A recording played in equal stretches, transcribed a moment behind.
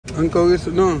Uncle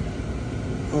Wilson, no.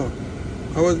 Oh,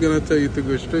 I was gonna tell you to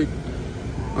go straight.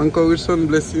 Uncle Wilson,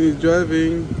 Blessing is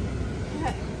driving.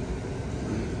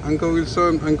 Uncle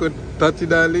Wilson, Uncle Tati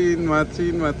Darlene,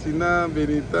 Machi'n, Martina,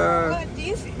 Benita. Oh,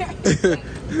 this.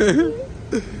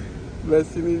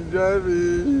 Blessing is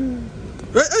driving.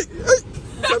 Hey, hey, hey!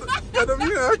 Kada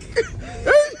miyak!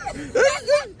 Hey, hey,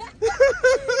 hey!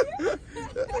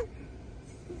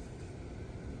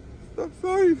 Stop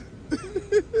sign.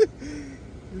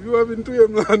 You have been to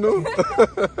him, no?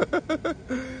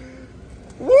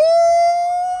 Woo!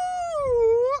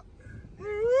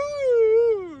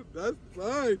 Woo! That's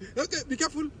fine. Okay, be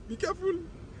careful, be careful.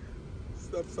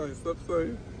 Stop sign, stop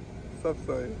sign, stop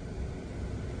sign.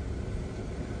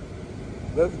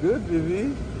 That's good,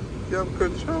 baby. You have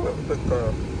control of the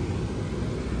car.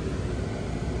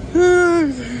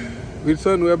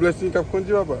 Wilson, we are Blessing cap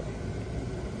conduit, papa.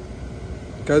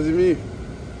 Casimir,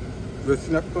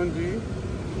 Blessing cap conduit.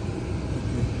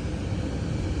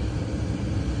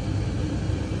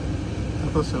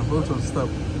 Attention, hold on, stop.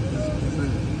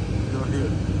 You're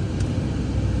here.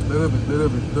 Little bit, little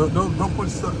bit.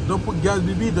 Don't put gas,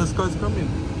 baby. The car's coming.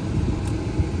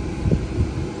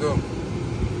 Go.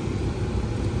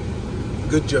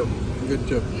 Good job. Good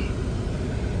job.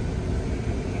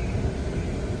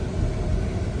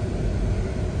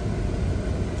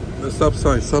 The stop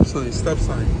sign, stop sign, stop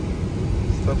sign,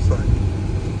 stop sign.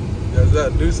 Yes,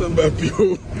 that. Do some back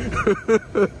view.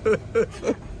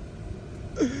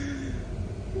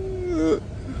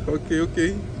 Okay,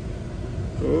 okay.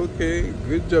 Okay,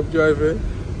 good job, driver.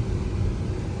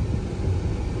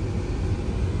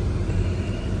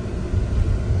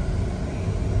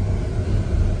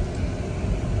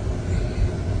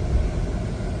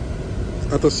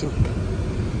 Attention.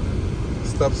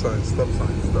 Stop sign, stop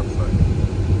sign, stop sign.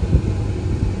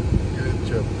 Good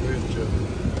job, good job.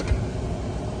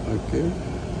 Okay.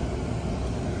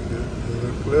 Good,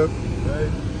 good left,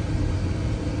 right.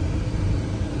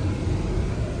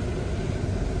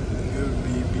 Good,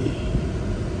 BB.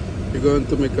 You're going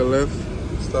to make a left.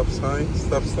 Stop sign,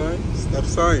 stop sign, stop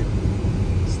sign.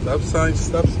 Stop sign,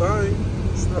 stop sign.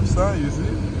 Stop sign, you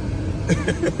see?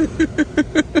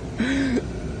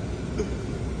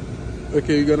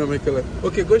 Okay, you're gonna make a left.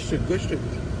 Okay, go straight, go straight.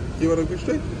 You wanna go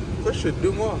straight? Go straight,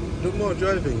 do more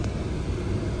driving.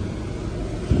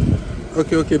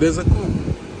 Okay, okay, there's a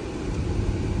comb.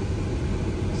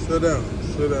 Slow down,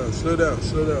 slow down, slow down,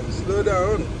 slow down, slow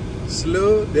down,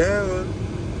 slow down.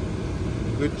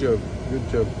 Good job, good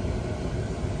job.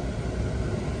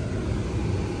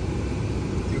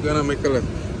 You're gonna make a left.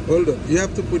 Hold on, you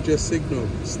have to put your signal.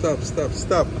 Stop, stop,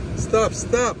 stop, stop,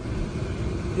 stop.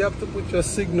 You have to put your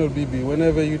signal, BB,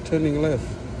 whenever you're turning left.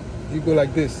 You go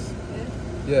like this.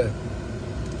 Yeah.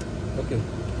 Okay.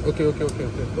 Okay, okay, okay,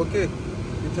 okay. Okay.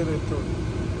 You turn it through.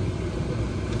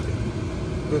 Okay.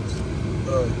 Good.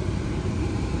 Alright.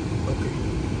 Okay.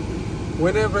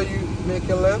 Whenever you make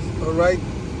a left or right,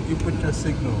 you put your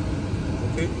signal.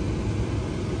 Okay?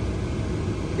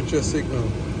 Put your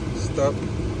signal. Stop.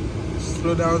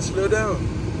 Slow down, slow down.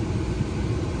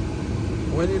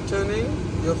 When you're turning,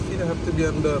 your feet have to be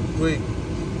on the brake,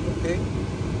 okay?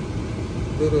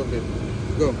 Little bit.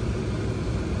 Go.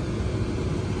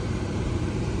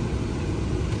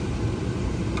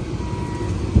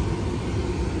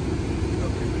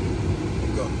 Okay.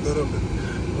 Go. Little bit.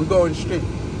 We're going straight.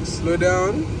 Slow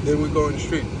down, then we're going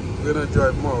straight. We're gonna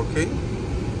drive more, okay?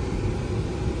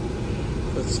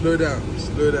 But slow down,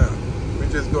 slow down. We're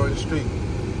just going straight.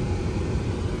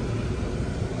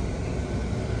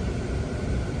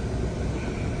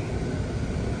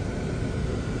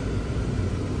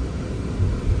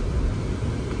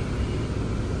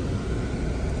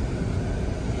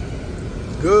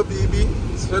 Go, baby.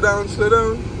 Slow down, slow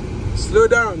down. Slow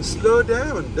down, slow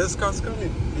down. This car's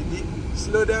coming, baby.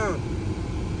 Slow down.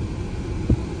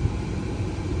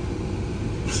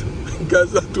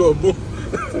 Gaza to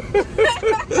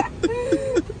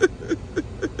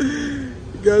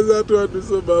Gaza to do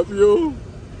some babio.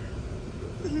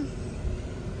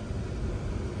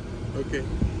 Okay.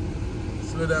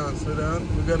 Slow down, slow down.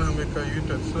 We're gonna make a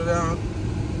U-turn. Slow down.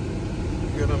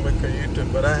 We're gonna make a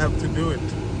U-turn, but I have to do it.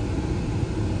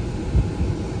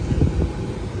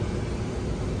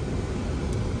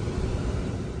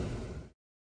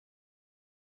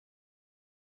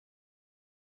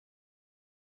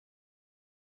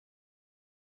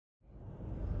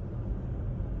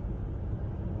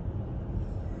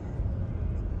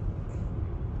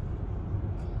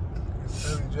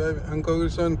 Driving. Uncle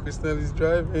Wilson, Christnelle is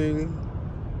driving.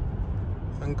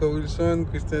 Uncle Wilson,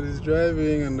 Christnelle is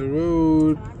driving on the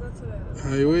road. Can I go to the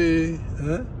highway.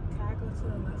 Huh? Can I go to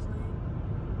the left lane?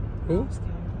 Who? I'm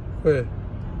scared. Where?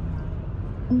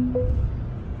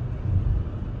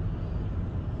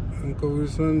 Uncle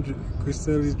Wilson,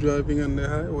 Christnelle is driving on the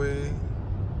highway.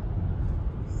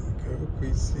 Okay,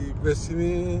 we see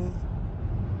Blessiny.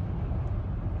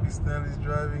 Christnelle is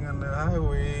driving on the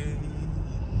highway.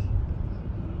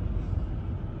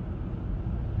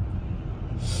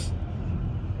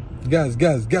 Gas,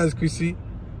 Chrissy.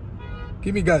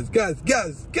 Give me gas.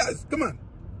 Come on.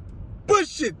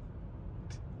 Push it.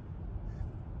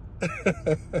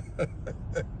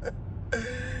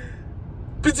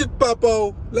 Pitch it,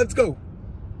 Papo. Let's go.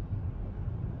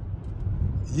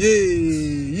 Yeah.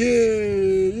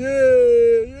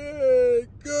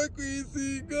 Go,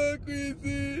 Chrissy.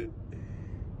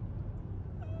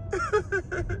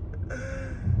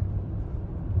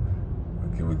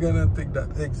 Okay, we're gonna take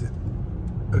that exit.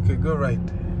 Okay, go right.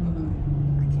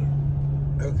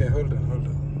 Okay, hold on.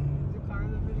 Is there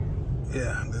cars over here?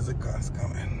 Yeah, there's a car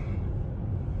coming.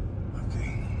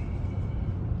 Okay.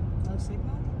 No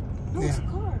signal? No, Yeah. it's a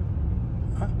car.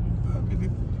 Huh?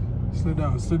 Slow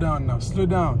down now. Slow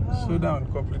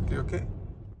down completely, okay?